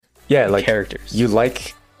Yeah, like characters. you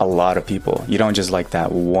like a lot of people. You don't just like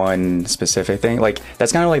that one specific thing. Like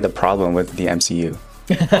that's kind of like the problem with the MCU,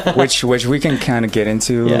 which we can kind of get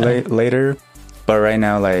into later. But right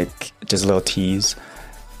now, like just a little tease.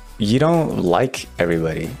 You don't like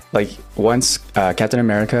everybody. Like once Captain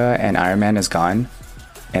America and Iron Man is gone,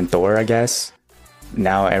 and Thor, I guess,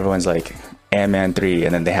 now everyone's like Ant-Man 3,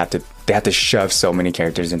 and then they have to shove so many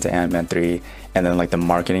characters into Ant-Man 3, and then like the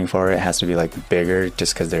marketing for it has to be like bigger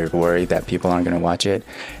just because they're worried that people aren't going to watch it,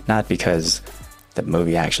 not because the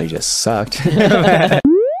movie actually just sucked. Yay!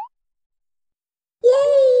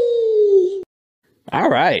 All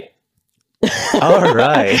right. All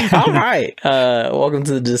right. All right. Welcome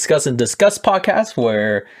to the Discuss and Discuss podcast,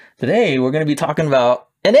 where today we're going to be talking about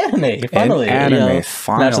an anime. Finally, finally.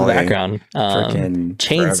 That's the background.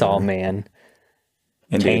 Chainsaw forever. Man.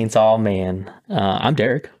 Indeed. Chainsaw Man. I'm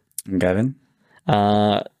Derek. I'm Gavin.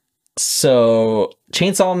 So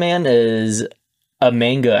Chainsaw Man is a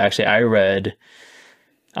manga. Actually, I read,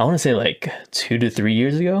 I want to say like 2 to 3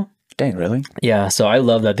 years ago. Dang, really? Yeah, so I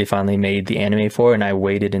love that they finally made the anime for it, and I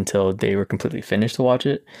waited until they were completely finished to watch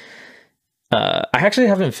it. I actually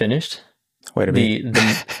haven't finished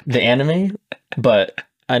the anime, but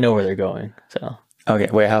I know where they're going. So okay,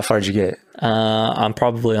 wait, how far did you get? I'm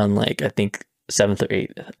probably on like I think 7th or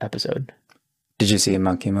 8th episode. Did you see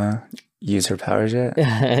Makima use her powers yet?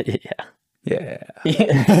 Yeah.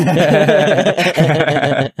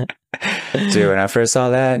 Dude, when I first saw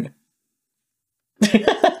that,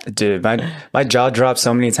 dude, my jaw dropped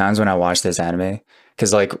so many times when I watched this anime.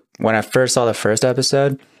 Because like when I first saw the first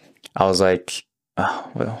episode, I was like,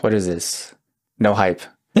 oh, what is this? No hype.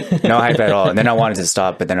 No hype at all. And then I wanted to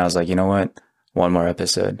stop, but then I was like, you know what? One more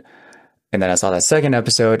episode. And then I saw that second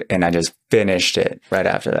episode and I just finished it right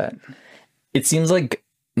after that. It seems like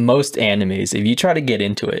most animes, if you try to get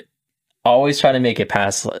into it, always try to make it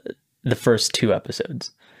past the first 2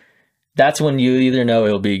 episodes. That's when you either know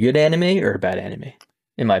it'll be a good anime or a bad anime,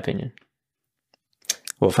 in my opinion.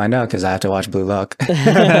 We'll find out because I have to watch Blue Lock.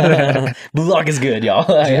 Blue Lock is good, y'all.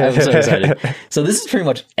 I'm so excited. So this is pretty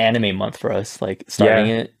much anime month for us. Like starting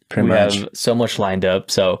it, we have so much lined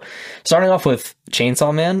up. So starting off with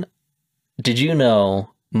Chainsaw Man, did you know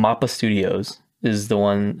Mappa Studios is the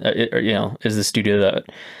one, is the studio that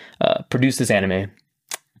produced this anime?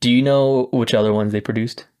 Do you know which other ones they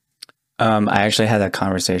produced? I actually had a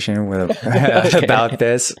conversation with about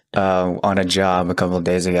this on a job a couple of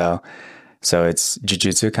days ago. So it's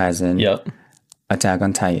Jujutsu Kaisen, yep, Attack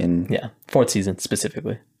on Titan, 4th season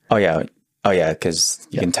specifically. Oh yeah, because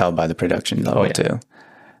you can tell by the production level too.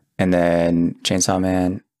 And then Chainsaw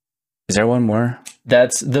Man. Is there one more?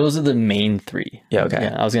 Those are the main 3. Yeah, okay.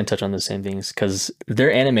 Yeah, I was gonna touch on the same things because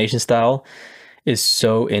their animation style is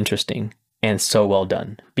so interesting and so well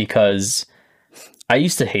done. Because I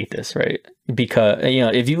used to hate this, right? Because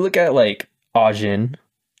if you look at like Ajin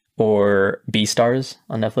or Beastars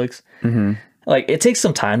on Netflix, like it takes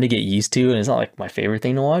some time to get used to, and it's not like my favorite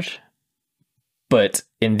thing to watch. But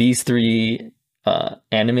in these 3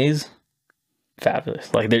 animes,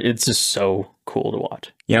 fabulous. Like it's just so cool to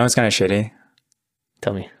watch. You know what's kind of shitty?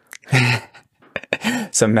 Tell me.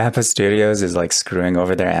 So Mappa Studios is like screwing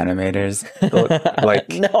over their animators. Like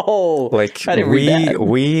no, like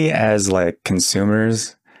we as like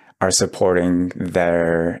consumers are supporting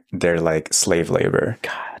their like slave labor.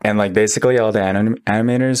 God. And like basically all the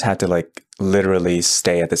animators had to like literally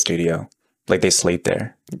stay at the studio. Like they sleep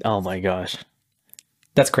there. Oh my gosh.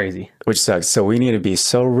 That's crazy. Which sucks. So we need to be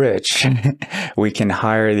so rich we can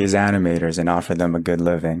hire these animators and offer them a good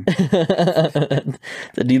living. To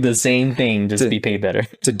do the same thing, just be paid better.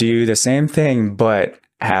 To do the same thing, but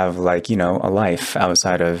have like, a life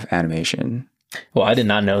outside of animation. Well, I did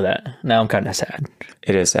not know that. Now I'm kind of sad.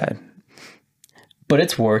 It is sad. But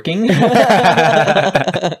it's working. Because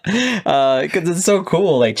it's so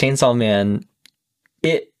cool. Like Chainsaw Man,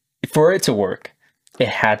 for it to work, it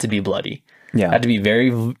had to be bloody. Yeah. It had to be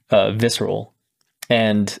very visceral.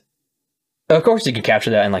 And of course you can capture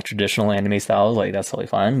that in like traditional anime styles, like that's totally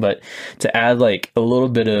fine. But to add like a little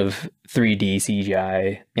bit of 3D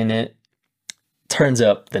CGI in it turns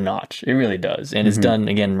up the notch. It really does. And it's done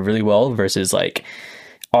again really well versus like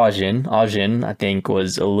Ajin. Ajin, I think,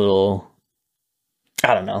 was a little,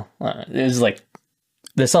 I don't know. It was like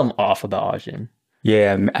there's something off about Ajin.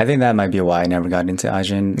 Yeah, I think that might be why I never got into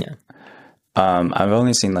Ajin. Yeah. I've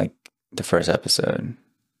only seen like the first episode.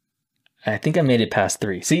 I think I made it past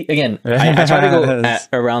 3. See, again, I try to go at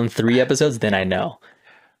around 3 episodes, then I know.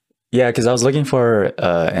 Yeah, because I was looking for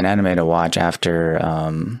an anime to watch after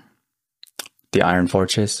the Iron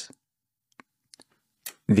Fortress,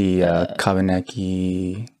 the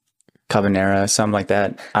Kabaneki Carbonara, something like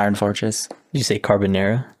that. Iron Fortress. Did you say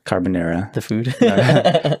carbonara? Carbonara. The food?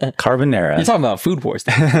 Carbonara. You're talking about Food Wars.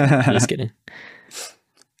 Just kidding.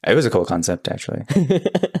 It was a cool concept, actually.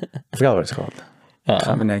 I forgot what it's called.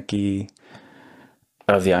 Kabineki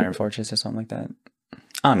of the Iron Fortress or something like that.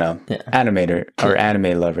 I don't know. Yeah. Animator or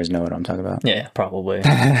anime lovers know what I'm talking about. Yeah, probably.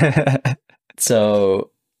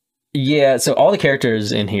 So, yeah. So all the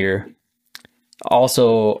characters in here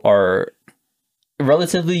also are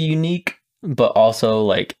relatively unique, but also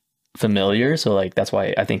like familiar. So like that's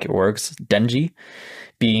why I think it works. Denji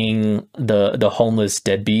being the homeless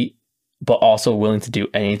deadbeat, but also willing to do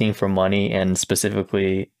anything for money and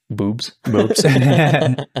specifically boobs. Strong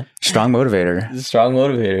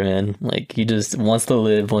motivator, man. Like he just wants to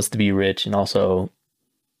live, wants to be rich, and also,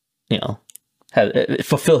 you know,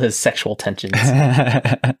 fulfill his sexual tensions.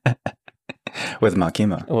 With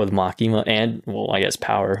Makima. And, well, I guess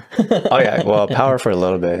power. Oh, yeah. Well, power for a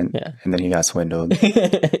little bit. And then he got swindled. And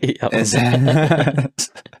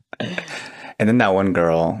then that one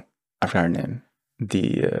girl, I forgot her name.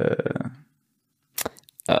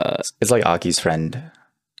 It's like Aki's friend.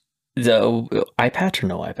 The eye patch or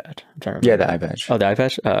no eye patch? I'm trying to remember. Yeah, the eye patch. Oh, the eye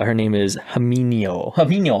patch? Her name is Hamino. How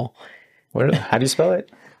do you spell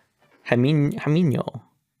it? Hamino.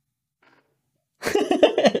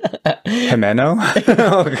 Jimeno?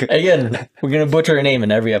 Okay. Again, we're gonna butcher her name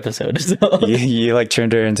in every episode. So. You like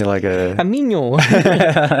turned her into like a Hamino.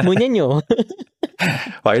 Muñeño.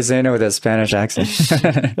 Why are you saying it with a Spanish accent?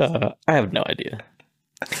 I have no idea.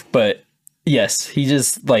 But yes, he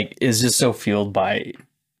just like is just so fueled by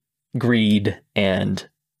greed and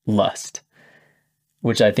lust,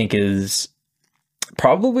 which I think is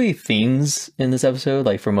probably themes in this episode,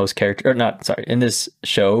 like for most characters, or not, sorry, in this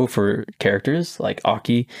show for characters like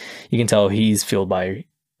Aki, you can tell he's fueled by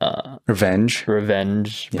revenge,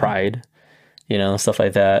 yeah. Pride, you know, stuff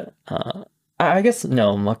like that. I guess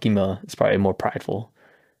no, Makima is probably more prideful,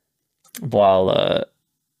 while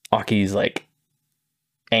Aki's like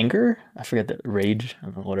anger. I forget the rage. I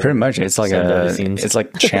don't know, whatever. Pretty much, it's like it's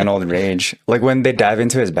like channeled rage. Like when they dive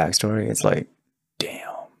into his backstory, it's like, damn.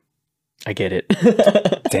 I get it.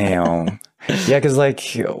 Damn. Yeah, because like,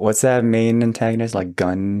 what's that main antagonist? Like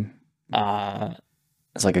gun.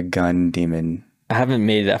 It's like a gun demon. I haven't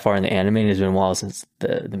made it that far in the anime. It's been a while since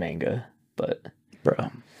the manga, but bro.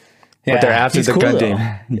 Yeah, but they're after the gun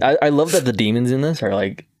demon. I love that the demons in this are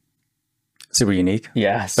like super unique.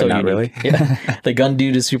 Yeah, so but not unique. Really. Yeah, the gun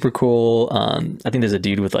dude is super cool. I think there's a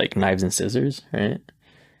dude with like knives and scissors, right?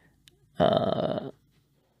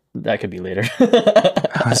 That could be later.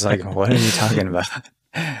 I was like, what are you talking about?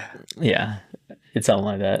 Yeah, it's something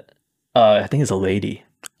like that. I think it's a lady.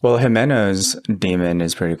 Well, Jimena's demon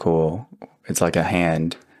is pretty cool. It's like a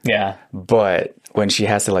hand. Yeah. But when she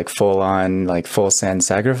has to like full send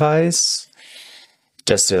sacrifice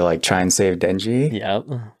just to like try and save Denji. Yep.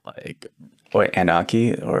 Like, or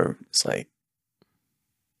Anaki, or it's like,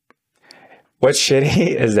 what's shitty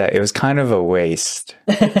is that it was kind of a waste.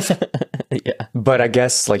 Yeah. But I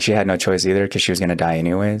guess like she had no choice either because she was going to die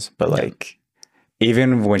anyways. But like,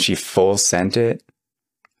 even when she full sent it,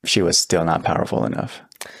 she was still not powerful enough.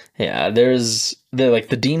 Yeah.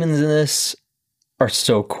 The demons in this are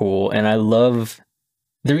so cool. And I love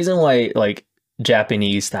the reason why like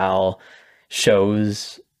Japanese style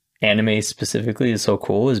shows, anime specifically, is so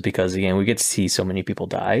cool is because, again, we get to see so many people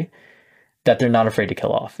die that they're not afraid to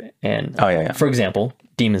kill off. And for example,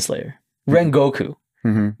 Demon Slayer, Rengoku,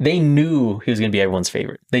 they knew he was going to be everyone's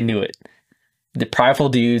favorite. They knew it. The prideful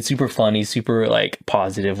dude, super funny, super like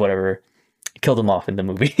positive, whatever, killed him off in the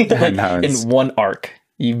movie. Like, in one arc.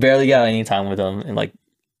 You barely got any time with him, and like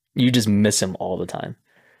you just miss him all the time.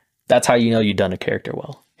 That's how you know you've done a character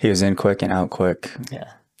well. He was in quick and out quick.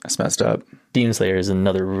 Yeah. That's messed up. Demon Slayer is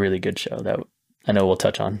another really good show that I know we'll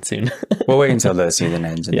touch on soon. We'll wait until the season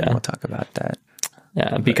ends and then we'll talk about that.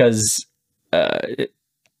 Yeah, because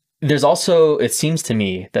there's also, it seems to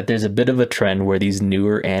me that there's a bit of a trend where these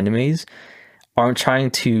newer animes aren't trying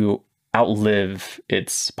to outlive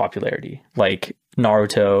its popularity. Like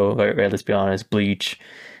Naruto, or let's be honest, Bleach.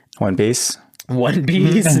 One Piece.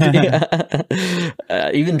 Yeah.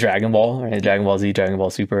 Even Dragon Ball, right? Dragon Ball Z, Dragon Ball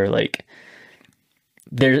Super, like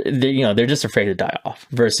they're just afraid to die off.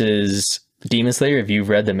 Versus Demon Slayer, if you've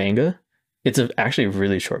read the manga, it's actually a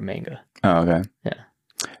really short manga. Oh, okay. Yeah.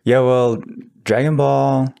 Yeah, well, Dragon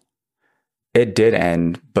Ball, it did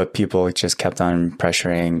end, but people just kept on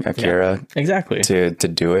pressuring Akira exactly to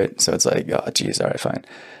do it. So it's like, oh, geez, all right, fine.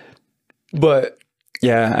 But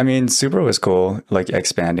yeah, I mean, Super was cool, like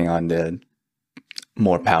expanding on the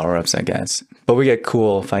more power-ups, I guess. But we get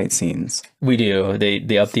cool fight scenes. We do.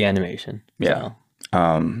 They up the animation. Yeah.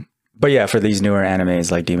 So. But yeah, for these newer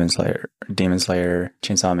animes like Demon Slayer,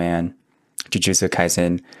 Chainsaw Man, Jujutsu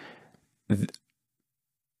Kaisen,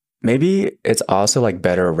 maybe it's also like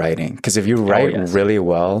better writing, because if you write really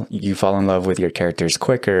well, you fall in love with your characters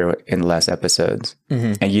quicker in less episodes,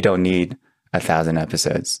 and you don't need 1,000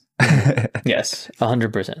 episodes. Yes,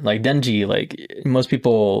 100%. Like Denji, like most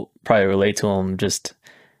people probably relate to him just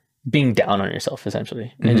being down on yourself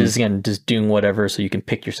essentially, and just doing whatever so you can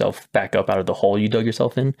pick yourself back up out of the hole you dug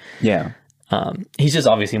yourself in. Yeah. He's just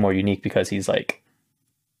obviously more unique because he's like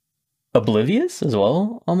oblivious as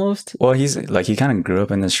well, almost. Well, he's like, he kind of grew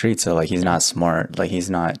up in the streets, so like he's not smart, like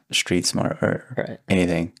he's not street smart or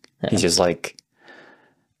anything. He's just like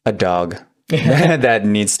a dog that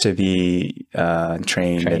needs to be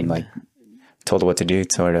trained and like told what to do,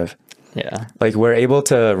 sort of. Yeah. Like we're able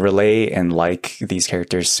to relate and like these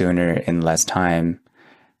characters sooner in less time,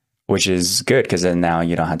 which is good, because then now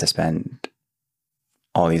you don't have to spend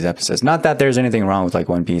all these episodes. Not that there's anything wrong with like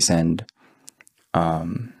One Piece and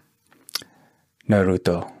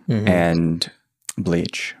Naruto and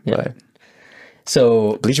Bleach, but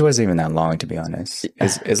so Bleach wasn't even that long, to be honest.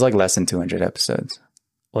 It's like less than 200 episodes.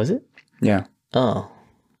 Was it? Yeah. Oh,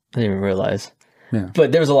 I didn't even realize. Yeah.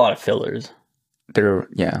 But there was a lot of fillers.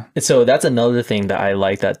 Yeah. So that's another thing that I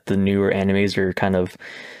like that the newer animes are kind of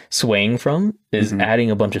swaying from, is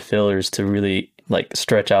adding a bunch of fillers to really like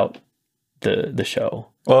stretch out the show.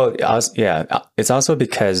 Well, it's also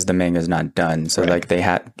because the manga is not done. So like they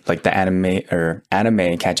had like the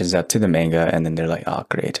anime catches up to the manga, and then they're like, oh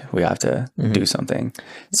great, we have to do something.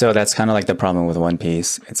 So that's kind of like the problem with One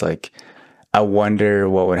Piece. It's like, I wonder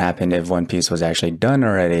what would happen if One Piece was actually done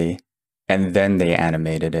already and then they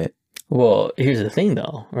animated it. Well, here's the thing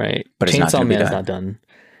though, right? But Chainsaw Man's not done.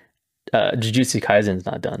 Jujutsu Kaisen's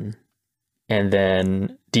not done. And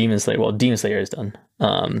then Demon Slayer is done.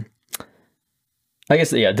 I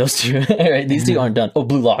guess, yeah, those two, right? These two aren't done. Oh,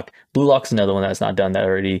 Blue Lock. Blue Lock's another one that's not done that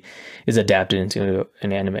already is adapted into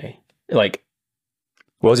an anime. Like,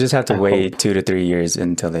 we'll just have to wait 2 to 3 years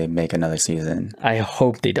until they make another season. I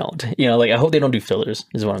hope they don't. You know, like I hope they don't do fillers,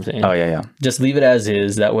 is what I'm saying. Oh, yeah. Just leave it as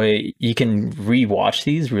is. That way you can rewatch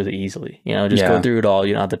these really easily. You know, just go through it all.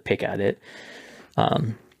 You don't have to pick at it.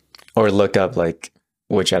 Or look up like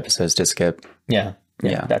which episodes to skip. Yeah,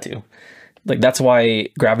 that too. Like that's why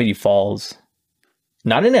Gravity Falls.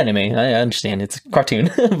 Not an anime. I understand it's a cartoon,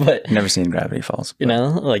 but never seen Gravity Falls. You know,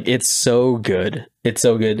 like it's so good. It's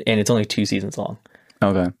so good, and it's only 2 seasons long.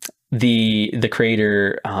 Okay. The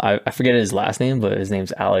creator, I forget his last name, but his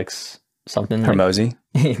name's Alex something. Hermosi?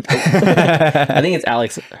 I think it's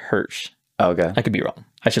Alex Hirsch. Okay. I could be wrong.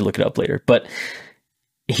 I should look it up later. But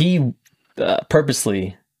he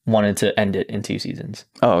purposely wanted to end it in 2 seasons.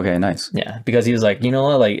 Oh, okay, nice. Yeah, because he was like, you know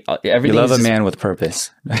what, like everything. You love a man with purpose.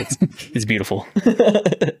 It's beautiful.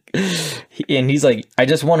 And he's like, I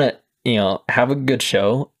just want to, you know, have a good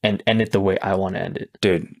show and end it the way I want to end it.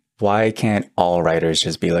 Dude, why can't all writers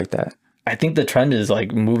just be like that? I think the trend is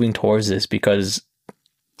like moving towards this because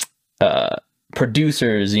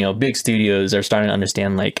producers, you know, big studios are starting to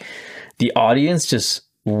understand like the audience just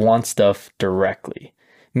wants stuff directly.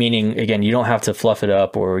 Meaning, again, you don't have to fluff it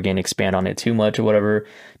up or again expand on it too much or whatever.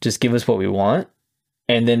 Just give us what we want,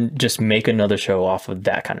 and then just make another show off of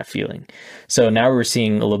that kind of feeling. So now we're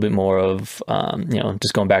seeing a little bit more of, you know,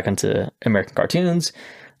 just going back into American cartoons,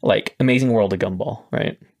 like Amazing World of Gumball,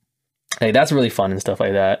 right? Like that's really fun and stuff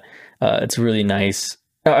like that. It's really nice.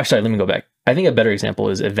 Oh, sorry, let me go back. I think a better example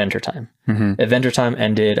is Adventure Time. Adventure Time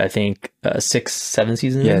ended, I think, 6, 7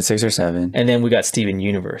 seasons. Yeah, 6 or 7. And then we got Steven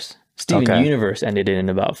Universe. Steven Universe ended in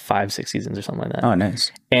about 5, 6 seasons or something like that. Oh,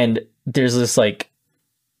 nice. And there's this like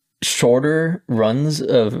shorter runs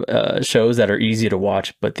of shows that are easy to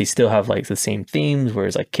watch, but they still have like the same themes, where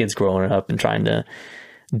it's like kids growing up and trying to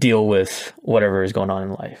deal with whatever is going on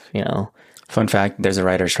in life, you know? Fun fact, there's a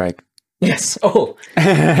writer strike. Yes. Oh,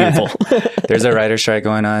 beautiful. There's a writer strike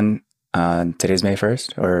going on. Today's May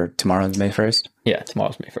 1st or tomorrow's May 1st? Yeah,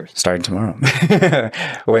 tomorrow's May 1st. Starting tomorrow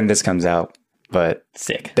when this comes out. But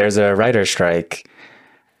sick. There's a writer strike,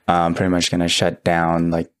 pretty much going to shut down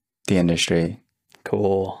like the industry.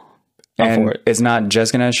 Cool. And it's not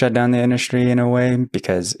just going to shut down the industry in a way,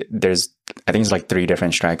 because I think it's like 3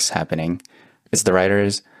 different strikes happening. It's the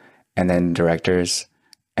writers, and then directors,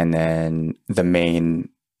 and then the main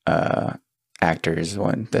actors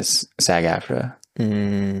one, this SAG-AFTRA.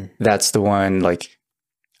 That's the one, like,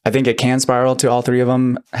 I think it can spiral to all 3 of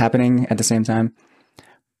them happening at the same time.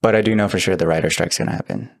 But I do know for sure the writer strike's going to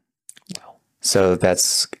happen. Wow. So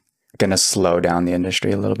that's going to slow down the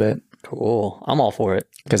industry a little bit. Cool. I'm all for it.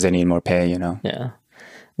 Because they need more pay, you know? Yeah.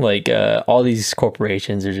 Like all these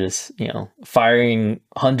corporations are just, you know, firing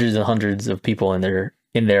hundreds and hundreds of people in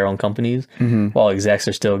their own companies, while execs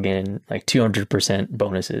are still getting like 200%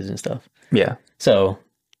 bonuses and stuff. Yeah. So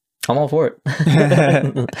I'm all for it.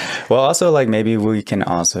 Well, also like maybe we can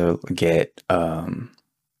also get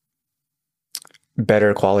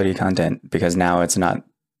better quality content, because now it's not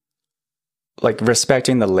like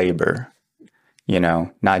respecting the labor. You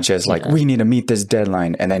know, not just like, we need to meet this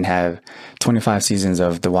deadline and then have 25 seasons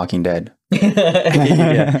of The Walking Dead.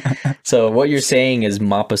 Yeah. So what you're saying is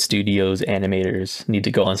MAPPA Studios animators need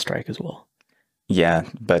to go on strike as well. Yeah,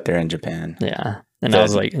 but they're in Japan. Yeah. And I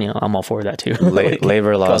was like, you know, I'm all for that too.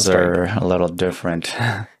 Labor laws are a little different.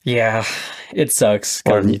 Yeah, it sucks.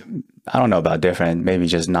 Or I don't know about different, maybe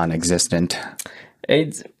just non-existent.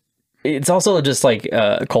 It's also just like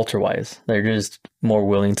culture-wise. They're just more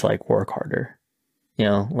willing to like work harder. You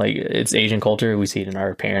know, like it's Asian culture. We see it in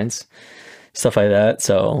our parents, stuff like that.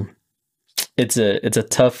 So it's a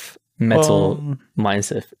tough mental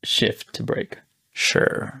mindset shift to break.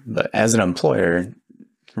 Sure. But as an employer,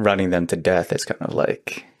 running them to death is kind of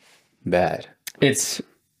like bad. It's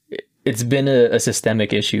been a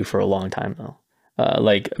systemic issue for a long time though.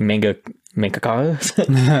 Like manga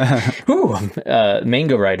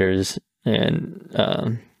writers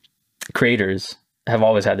and creators have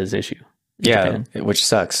always had this issue. Yeah, which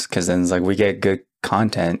sucks, because then it's like we get good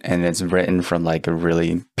content and it's written from like a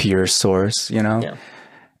really pure source, you know? Yeah.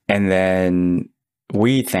 And then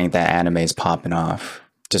we think that anime is popping off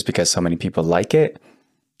just because so many people like it.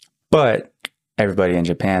 But everybody in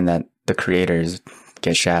Japan, that the creators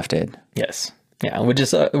get shafted. Yes. Yeah, which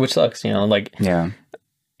sucks, you know, like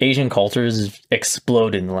Asian cultures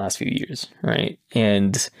exploded in the last few years, right?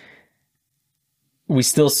 And we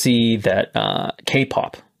still see that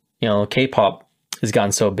K-pop, you know, K-pop has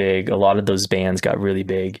gotten so big. A lot of those bands got really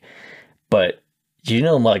big, but you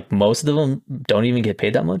know, like most of them don't even get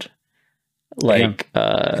paid that much. Like,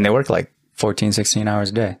 and they work like 14, 16 hours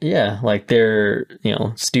a day. Yeah. Like they're, you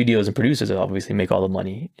know, studios and producers obviously make all the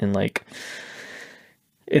money, and like,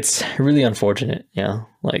 it's really unfortunate. You know,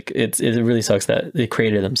 like it really sucks that the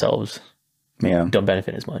creator themselves don't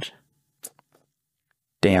benefit as much.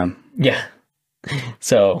 Damn. Yeah.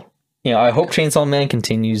 So, you know, I hope Chainsaw Man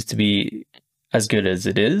continues to be as good as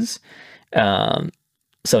it is.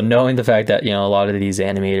 So knowing the fact that, you know, a lot of these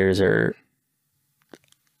animators are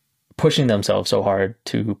pushing themselves so hard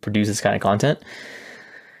to produce this kind of content,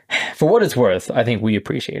 for what it's worth, I think we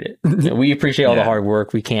appreciate it. You know, we appreciate all the hard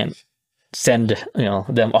work. We can't send, you know,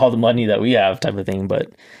 them all the money that we have, type of thing,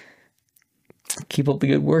 but keep up the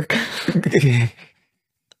good work.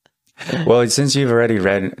 Well, since you've already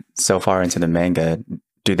read so far into the manga,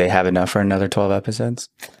 do they have enough for another 12 episodes?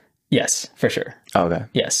 Yes, for sure. Okay.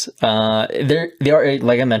 Yes. They are,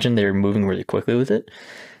 like I mentioned, they're moving really quickly with it.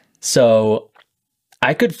 So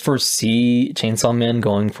I could foresee Chainsaw Man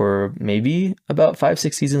going for maybe about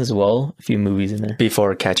 5-6 seasons as well. A few movies in there.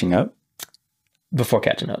 Before catching up? Before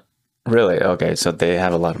catching up. Really? Okay. So they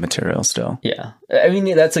have a lot of material still. Yeah. I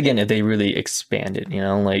mean, that's again, if they really expand it, you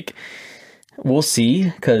know, like we'll see,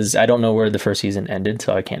 because I don't know where the first season ended,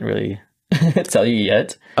 so I can't really tell you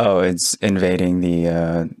yet. Oh, it's invading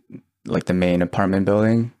the like the main apartment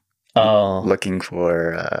building. Oh, looking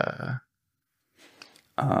for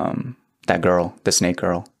that girl, the snake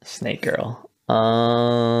girl. Snake girl.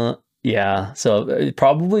 Yeah. So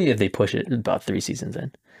probably if they push it, about 3 seasons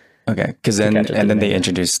in. Okay, because then they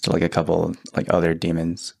introduced like a couple like other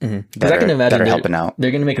demons that are helping out.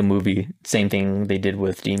 They're gonna make a movie, same thing they did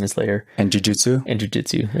with Demon Slayer and Jujutsu.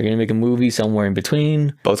 They're gonna make a movie somewhere in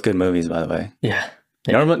between. Both good movies, by the way. Yeah.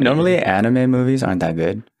 Normally anime movies aren't that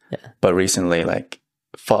good. Yeah. But recently, like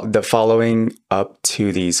the following up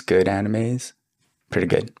to these good animes, pretty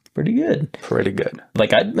good. Pretty good.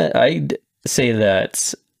 Like I'd say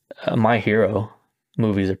that My Hero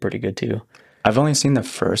movies are pretty good too. I've only seen the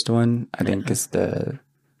first one. I think it's the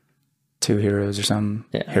Two Heroes or something.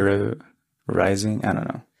 Yeah. Hero Rising. I don't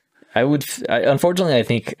know. Unfortunately, I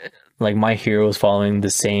think like My Hero is following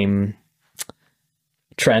the same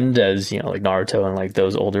trend as, you know, like Naruto and like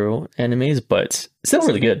those older animes, but still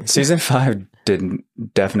really good. Season 5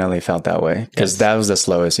 definitely felt that way, because that was the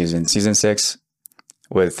slowest season. Season 6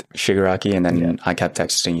 with Shigaraki, and then I kept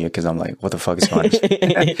texting you because I'm like, what the fuck is Sponge?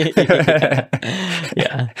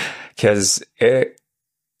 Yeah. Because it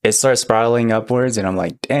starts spiraling upwards, and I'm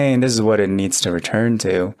like, dang, this is what it needs to return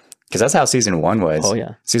to. Because that's how season 1 was. Oh,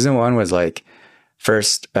 yeah. Season 1 was like,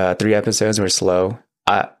 first 3 episodes were slow.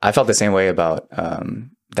 I felt the same way about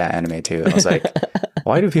that anime too. I was like,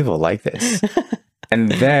 why do people like this?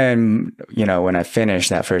 And then, you know, when I finished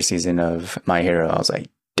that first season of My Hero, I was like,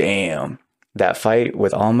 damn, that fight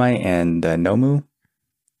with All Might and Nomu,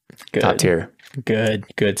 top tier.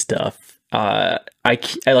 Good stuff. I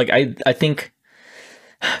think,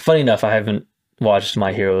 funny enough, I haven't watched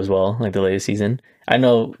My Hero as well, like the latest season. I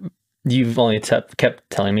know you've only kept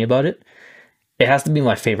telling me about it. It has to be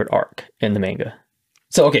my favorite arc in the manga.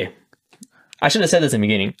 So, okay, I should have said this in the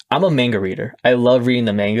beginning. I'm a manga reader. I love reading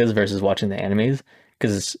the mangas versus watching the animes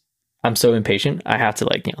because I'm so impatient. I have to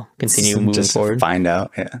continue moving just forward. Find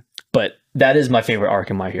out, yeah. But that is my favorite arc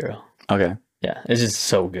in My Hero. Okay. Yeah, it's just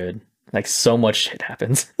so good. Like, so much shit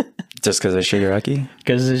happens. Just because of Shigaraki?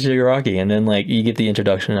 Because of Shigaraki. And then, you get the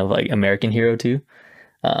introduction of, American Hero, too.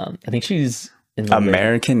 I think she's in the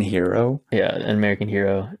American Hero? Yeah, an American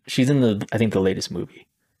Hero. She's in the latest movie.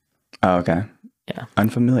 Oh, okay. Yeah.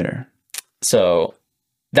 Unfamiliar. So,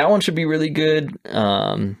 that one should be really good.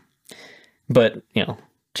 But,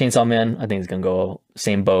 Chainsaw Man, I think it's going to go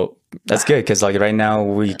same boat. That's good, because, right now,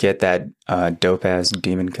 we get that dope-ass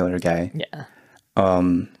demon killer guy. Yeah.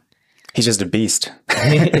 He's just a beast.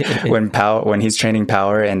 when he's training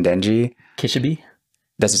Power and Denji. Kishibe?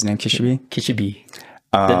 That's his name, Kishibe? Kishibe.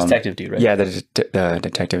 The detective dude, right? Yeah, the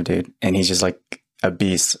detective dude. And he's just like a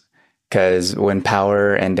beast. Because when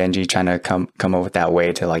Power and Denji trying to come up with that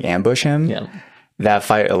way to ambush him, that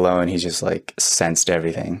fight alone, he just sensed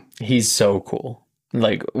everything. He's so cool.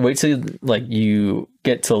 Wait till you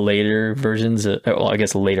get to later versions, I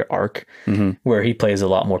guess a later arc, where he plays a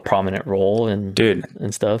lot more prominent role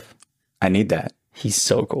and stuff. I need that. He's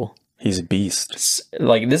so cool. He's a beast.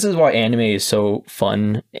 This is why anime is so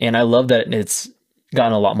fun, and I love that it's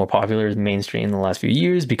gotten a lot more popular as mainstream in the last few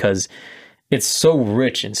years because it's so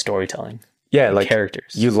rich in storytelling. Yeah,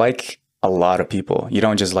 characters. You like a lot of people. You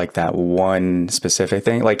don't just like that one specific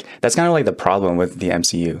thing. That's kind of the problem with the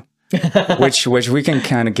MCU, which we can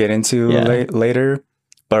kind of get into later.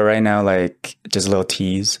 But right now, just a little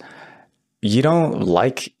tease. You don't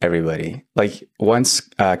like everybody. Once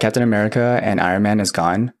Captain America and Iron Man is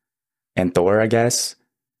gone, and Thor, I guess,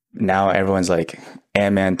 now everyone's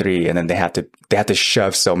Ant-Man 3, and then they have to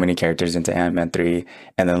shove so many characters into Ant-Man 3,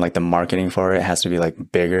 and then the marketing for it has to be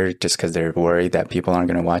bigger just because they're worried that people aren't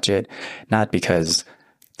going to watch it, not because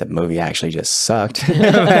the movie actually just sucked.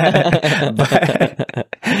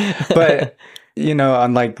 but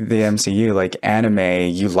unlike the MCU, anime,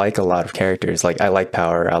 you like a lot of characters. I like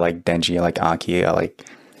Power, I like Denji, I like Aki, I like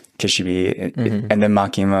Kishibe, and then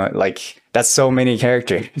Makima. That's so many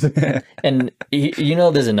characters. And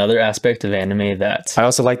there's another aspect of anime that I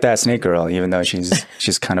also like that Snake Girl, even though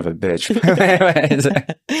she's kind of a bitch.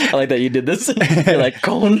 I like that you did this. You're like,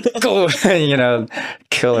 Cone,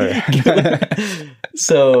 kill her.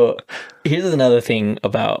 So here's another thing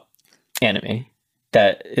about anime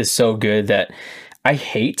that is so good that I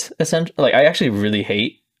hate, essentially. I actually really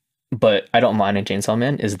hate, but I don't mind in Chainsaw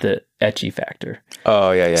Man, is the ecchi factor.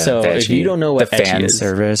 Oh, yeah. So if you don't know what the ecchi fan is,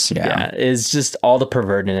 service, it's just all the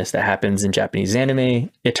pervertedness that happens in Japanese anime.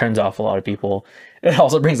 It turns off a lot of people. It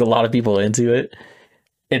also brings a lot of people into it.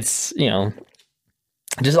 It's,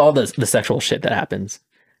 just all the sexual shit that happens.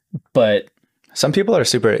 But some people are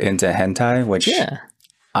super into hentai, which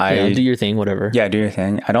do your thing, whatever. Yeah, do your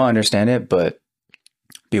thing. I don't understand it, but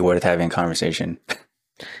be worth having a conversation.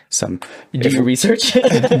 Do you research?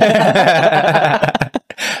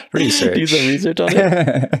 Research. Do some research on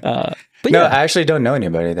it. But no, I actually don't know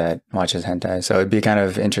anybody that watches hentai, so it'd be kind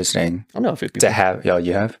of interesting. I know a few people to have. Yo,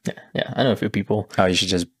 you have? Yeah, I know a few people. Oh, you should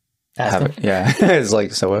just ask have them. it. Yeah, it's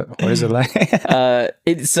so what is it like?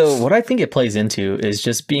 So what I think it plays into is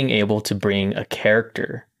just being able to bring a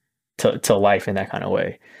character to life in that kind of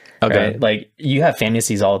way. Okay, right? You have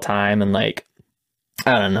fantasies all the time, and I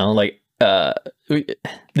don't know,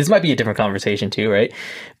 this might be a different conversation too, right?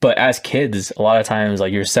 But as kids, a lot of times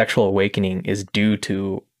your sexual awakening is due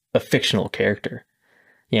to a fictional character.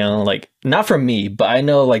 Not from me, but I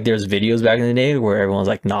know there's videos back in the day where everyone's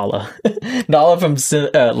like Nala. Nala from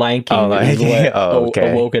Lion King is what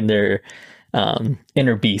awoken their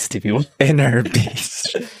inner beast, if you will. Inner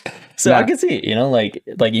beast. So I can see it,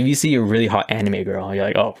 if you see a really hot anime girl, you're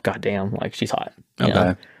like, oh goddamn, she's hot.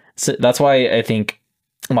 Okay. So that's why I think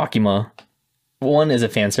Makima, one, is a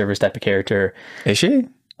fan service type of character. Is she?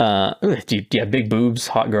 Yeah, big boobs,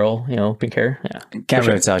 hot girl, pink hair. Yeah, can't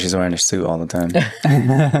really tell. She's wearing a suit all the time.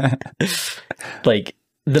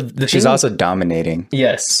 She's also dominating.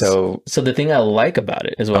 Yes. So the thing I like about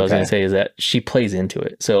it is what I was going to say is that she plays into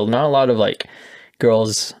it. So not a lot of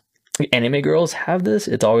girls, anime girls have this.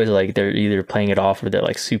 It's always they're either playing it off or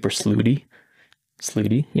they're super slutty,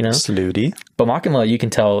 Slutty. But Makima, you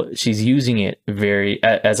can tell she's using it very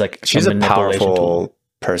as she's a powerful tool.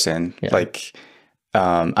 person. Yeah.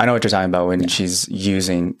 I know what you're talking about when she's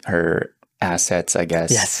using her assets, I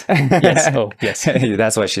guess. Yes. Yes. Oh, yes.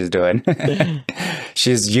 That's what she's doing.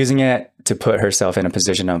 She's using it to put herself in a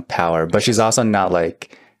position of power, but she's also not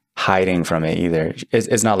like hiding from it either.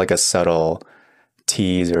 It's not like a subtle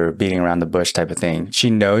tease or beating around the bush type of thing. She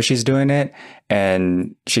knows she's doing it,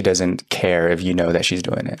 and she doesn't care if you know that she's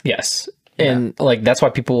doing it. Yes. And like that's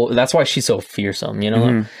why she's so fearsome, you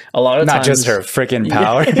know. A lot of not times, just her freaking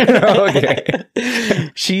power. Okay.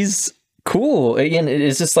 She's cool. Again,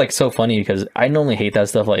 it's just like so funny because I normally hate that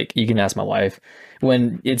stuff. Like you can ask my wife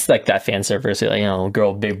when it's like that fan service, like, you know,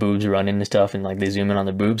 girl big boobs running and stuff, and like they zoom in on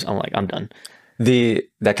the boobs. I'm like, I'm done.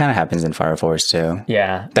 That kind of happens in Fire Force too.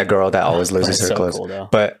 Yeah, that girl that always loses her clothes. Cool,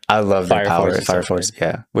 but I love the power of Fire Force.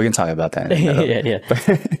 Yeah, we can talk about that. Yeah.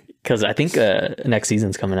 Because I think next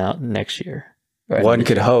season's coming out next year. Right? One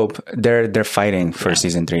could hope. They're fighting for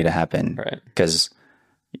season 3 to happen. Right. Because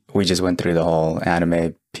we just went through the whole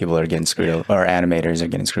anime. People are getting screwed over, or animators are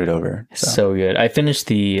getting screwed over. So good. I finished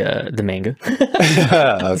the manga.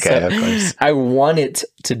 Okay, of course. I want it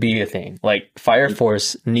to be a thing. Like Fire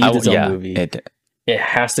Force needs its own movie. It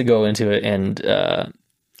has to go into it, and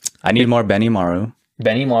I need more Benimaru.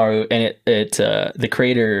 Benimaru, and the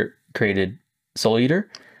creator created Soul Eater.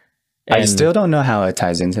 I still don't know how it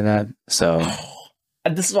ties into that. So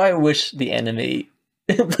this is why I wish the anime,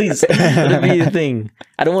 please, let it be a thing.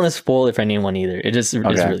 I don't want to spoil it for anyone either. It just is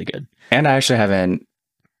really good. And I actually haven't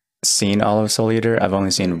seen all of Soul Eater. I've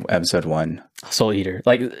only seen episode 1. Soul Eater,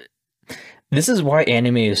 like this is why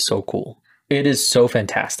anime is so cool. It is so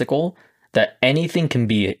fantastical that anything can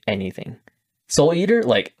be anything. Soul Eater,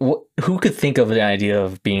 like who could think of the idea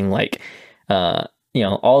of being like, you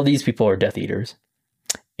know, all these people are Death Eaters.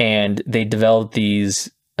 And they developed these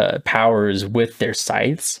powers with their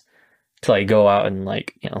scythes to like go out and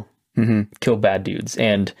like, you know, kill bad dudes.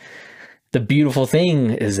 And the beautiful thing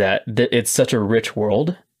is that it's such a rich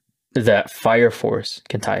world that Fire Force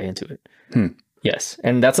can tie into it. Yes.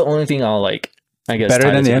 And that's the only thing I'll like, I guess. Better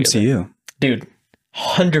than the MCU. Dude,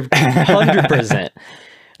 100%.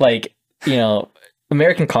 Like, you know,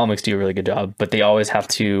 American comics do a really good job, but they always have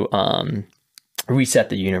to reset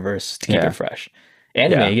the universe to keep it fresh.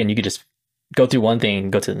 Anime, again, you could just go through one thing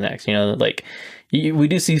and go to the next, you know, like we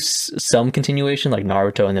do see some continuation like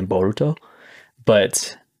Naruto and then Boruto,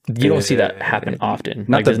 but you don't see that happen often.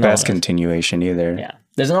 Not like, the best continuation either. Yeah.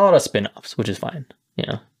 There's not a lot of spin-offs, which is fine, you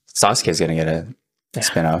know. Sasuke's going to get a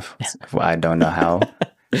spin-off. Well, I don't know how.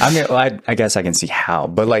 I mean, well, I guess I can see how,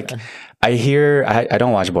 but like I hear, I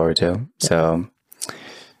don't watch Boruto, so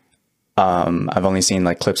I've only seen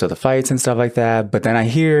like clips of the fights and stuff like that, but then I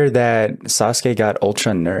hear that Sasuke got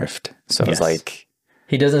ultra nerfed. So it's like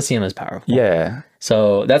he doesn't seem as powerful. Yeah.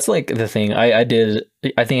 So that's like the thing. I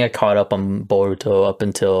think I caught up on Boruto up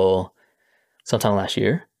until sometime last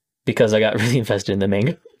year because I got really invested in the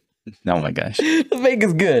manga. Oh my gosh. The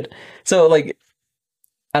manga's good. So like,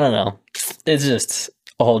 I don't know. It's just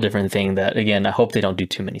a whole different thing that, again, I hope they don't do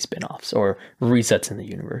too many spin-offs or resets in the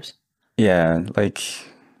universe. Yeah, like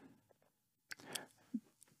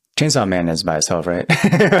Chainsaw Man is by itself, right?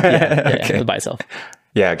 Yeah, it's by itself.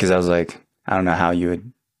 Yeah, because I was like, I don't know how you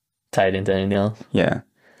would tie it into anything else. Yeah.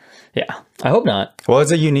 Yeah, I hope not. Well,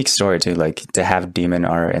 it's a unique story too, like to have demon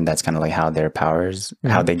art, and that's kind of like how their powers,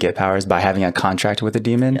 how they get powers by having a contract with a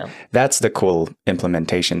demon. Yeah. That's the cool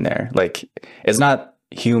implementation there. Like, it's not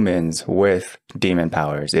humans with demon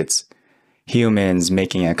powers. It's humans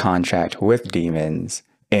making a contract with demons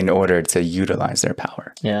in order to utilize their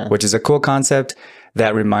power. Yeah. Which is a cool concept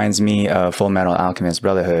that reminds me of Full Metal Alchemist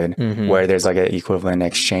Brotherhood, where there's like an equivalent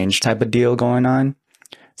exchange type of deal going on.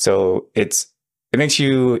 So it makes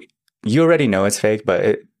you already know it's fake,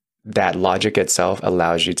 but that logic itself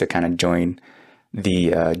allows you to kind of join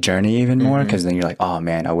the journey even more, because then you're like, oh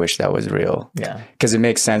man, I wish that was real. Yeah. Because it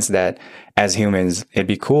makes sense that as humans, it'd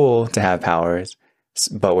be cool to have powers,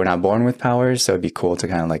 but we're not born with powers, so it'd be cool to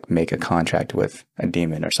kind of like make a contract with a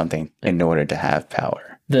demon or something in order to have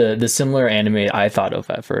power. The similar anime I thought of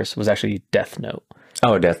at first was actually Death Note.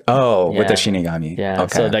 Oh, with the Shinigami. Yeah.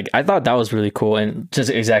 Okay. So like I thought that was really cool, and just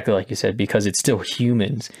exactly like you said, because it's still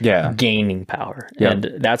humans gaining power. Yep.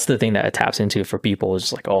 And that's the thing that it taps into for people, is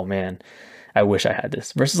just like, oh man, I wish I had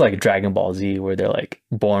this. Versus like Dragon Ball Z, where they're like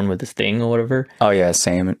born with this thing or whatever. Oh yeah,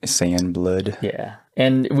 Saiyan blood. Yeah.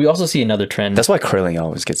 And we also see another trend. That's why Krillin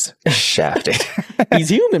always gets shafted. He's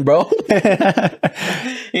human, bro.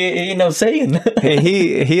 he knows Saiyan.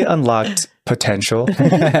 he unlocked potential.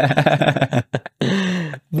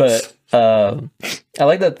 But I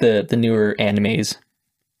like that the newer animes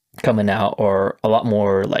coming out are a lot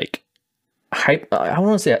more like I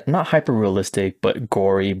want to say not hyper realistic, but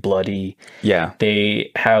gory, bloody. Yeah.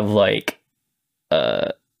 They have like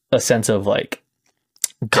a sense of like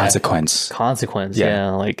consequence.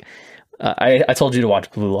 Yeah. Like I told you to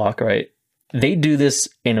watch Blue Lock, right? They do this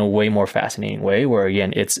in a way more fascinating way, where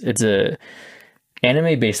again, it's a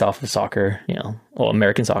anime based off of soccer, well,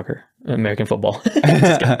 American soccer, American football,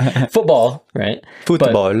 football, right?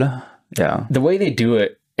 Football. But yeah. The way they do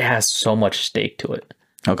it, it has so much stake to it.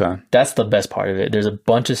 Okay. That's the best part of it. There's a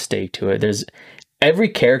bunch of stake to it. There's every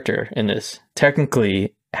character in this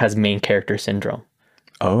technically has main character syndrome.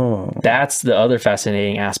 Oh. That's the other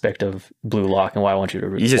fascinating aspect of Blue Lock and why I want you to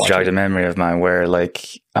read. You just jogged a memory of mine where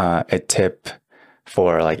like a tip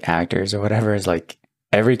for like actors or whatever is like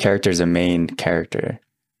every character is a main character,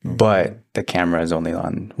 but the camera is only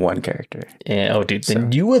on one character. Yeah. Oh, dude,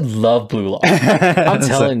 then you would love Blue Lock. I'm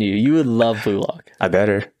telling you, you would love Blue Lock. I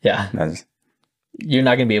better. Yeah. You're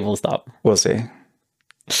not going to be able to stop. We'll see.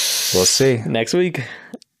 We'll see. Next week.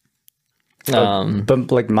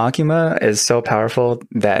 But like Makima is so powerful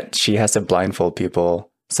that she has to blindfold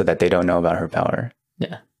people so that they don't know about her power.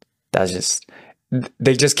 Yeah. That's just,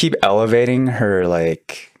 they just keep elevating her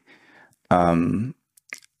like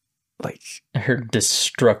her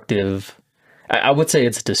destructive, I would say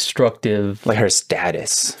it's destructive, like her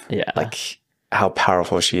status. Yeah. Like how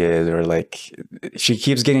powerful she is, or like she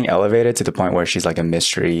keeps getting elevated to the point where she's like a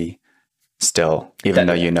mystery still, even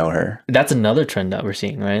though you know her. That's another trend that we're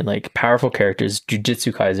seeing, right? Like powerful characters.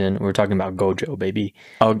 Jujutsu Kaisen, we're talking about Gojo, baby.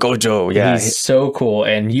 Oh, Gojo, yeah. He's so cool.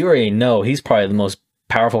 And you already know he's probably the most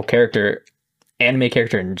powerful character, anime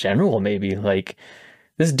character in general, maybe. Like,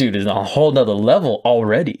 this dude is on a whole nother level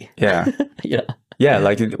already. Yeah. Yeah. Yeah,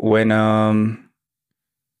 like when,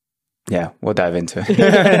 yeah, we'll dive into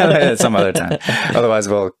it some other time. Otherwise,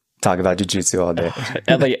 we'll talk about Jujutsu all day.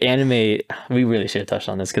 Like anime, we really should have touched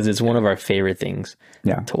on this because it's one of our favorite things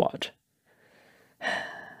to watch.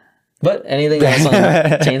 But anything else on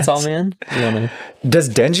Chainsaw Man? Does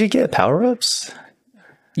Denji get power-ups?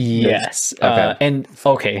 Yes. Okay. And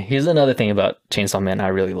okay, here's another thing about Chainsaw Man I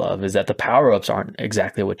really love is that the power-ups aren't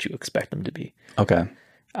exactly what you expect them to be. Okay.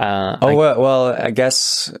 Well, I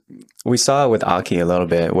guess we saw it with Aki a little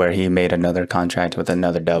bit where he made another contract with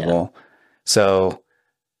another devil. Yeah. So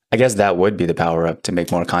I guess that would be the power-up to make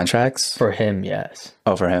more contracts. For him, yes.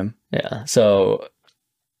 Oh, for him? Yeah. So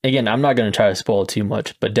again, I'm not going to try to spoil too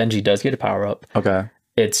much, but Denji does get a power-up. Okay.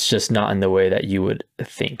 It's just not in the way that you would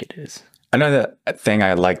think it is. Another thing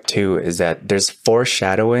I like too is that there's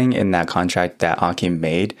foreshadowing in that contract that Aki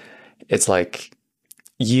made. It's like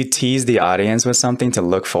you tease the audience with something to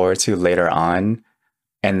look forward to later on.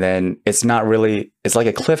 And then it's not really, it's like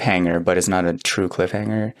a cliffhanger, but it's not a true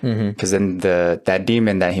cliffhanger. Because then that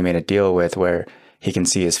demon that he made a deal with where he can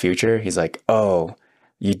see his future, he's like, oh,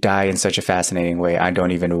 you die in such a fascinating way. I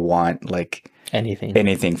don't even want like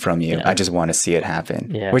anything from you. I just want to see it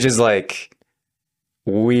happen. Yeah. Which is like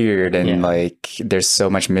weird. And like, there's so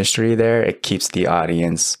much mystery there. It keeps the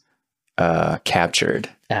audience captured.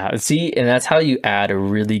 See, and that's how you add a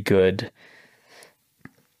really good,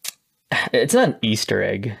 it's not an Easter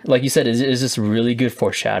egg. Like you said, it's just really good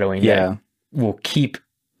foreshadowing that will keep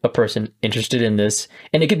a person interested in this.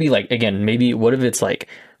 And it could be like, again, maybe what if it's like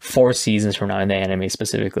 4 seasons from now in the anime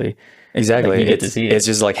specifically? Exactly. Like, it's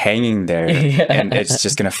just like hanging there and it's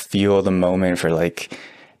just going to fuel the moment for like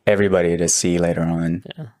everybody to see later on.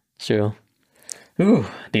 Yeah, true. Ooh,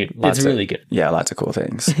 dude, it's really good. Yeah, lots of cool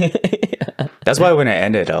things. That's why when it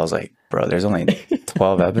ended, I was like, bro, there's only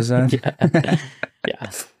 12 episodes.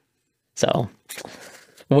 Yeah. So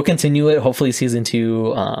we'll continue it. Hopefully season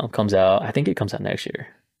 2 comes out. I think it comes out next year.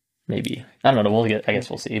 Maybe. I don't know. I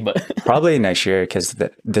guess we'll see. But probably next year because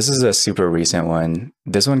this is a super recent one.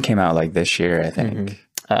 This one came out like this year, I think.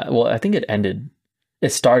 Well, I think it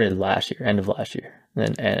started last year, end of last year,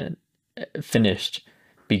 and finished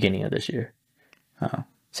beginning of this year. Oh.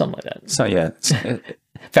 Something like that. So yeah.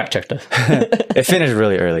 Fact checked us. It finished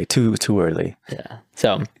really early. Too early. Yeah.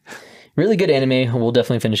 So really good anime. We'll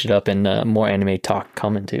definitely finish it up and more anime talk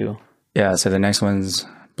coming too. Yeah. So the next one's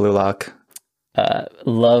Blue Lock.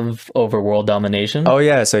 Love over world domination. Oh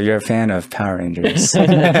yeah. So you're a fan of Power Rangers.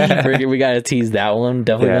 We got to tease that one.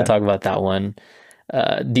 Definitely gonna talk about that one.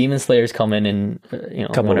 Demon Slayer's coming in,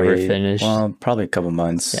 whenever it finished. Well, probably a couple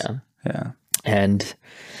months. Yeah. And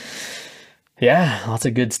yeah, lots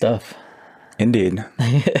of good stuff. Indeed.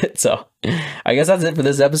 So I guess that's it for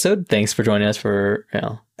this episode. Thanks for joining us for,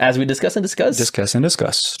 as we discuss and discuss. Discuss and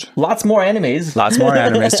discussed. Lots more animes. Lots more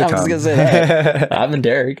animes to come. I was going to say that. I've been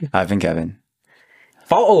Derek. I've been Kevin.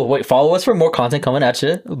 Follow us for more content coming at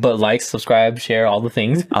you. But like, subscribe, share, all the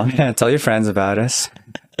things. Tell your friends about us.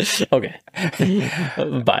 Okay.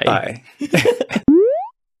 Bye. Bye.